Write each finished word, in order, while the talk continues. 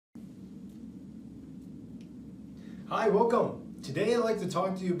Hi, welcome. Today I'd like to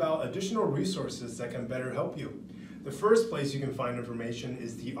talk to you about additional resources that can better help you. The first place you can find information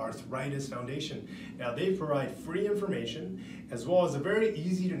is the Arthritis Foundation. Now they provide free information as well as a very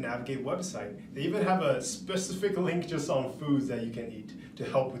easy to navigate website. They even have a specific link just on foods that you can eat to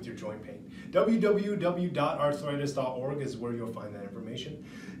help with your joint pain. www.arthritis.org is where you'll find that information.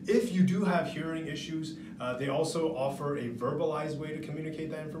 If you do have hearing issues, they also offer a verbalized way to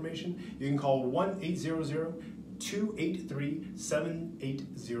communicate that information. You can call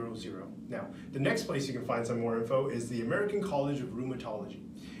 1-800-283-7800. Now, the next place you can find some more info is the American College of Rheumatology.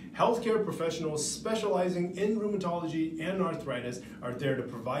 Healthcare professionals specializing in rheumatology and arthritis are there to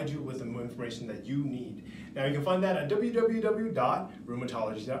provide you with the information that you need. Now, you can find that at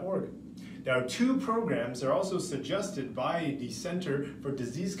www.rheumatology.org. There are two programs that are also suggested by the Center for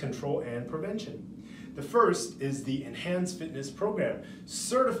Disease Control and Prevention. The first is the Enhanced Fitness Program,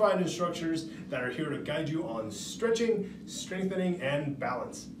 certified instructors that are here to guide you on stretching, strengthening, and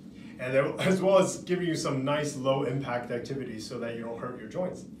balance. And as well as giving you some nice low impact activities so that you don't hurt your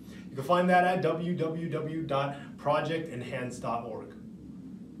joints. You can find that at www.projectenhance.org.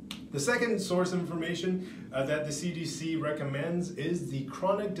 The second source of information that the CDC recommends is the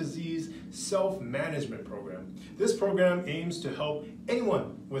Chronic Disease Self-Management Program. This program aims to help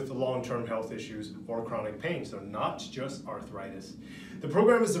anyone with long-term health issues or chronic pain, so not just arthritis. The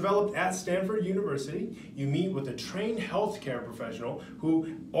program is developed at Stanford University. You meet with a trained healthcare professional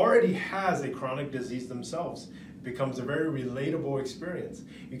who already has a chronic disease themselves. It becomes a very relatable experience.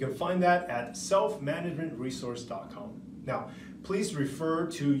 You can find that at selfmanagementresource.com. Now, please refer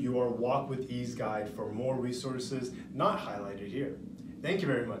to your Walk with Ease guide for more resources not highlighted here. Thank you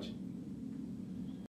very much.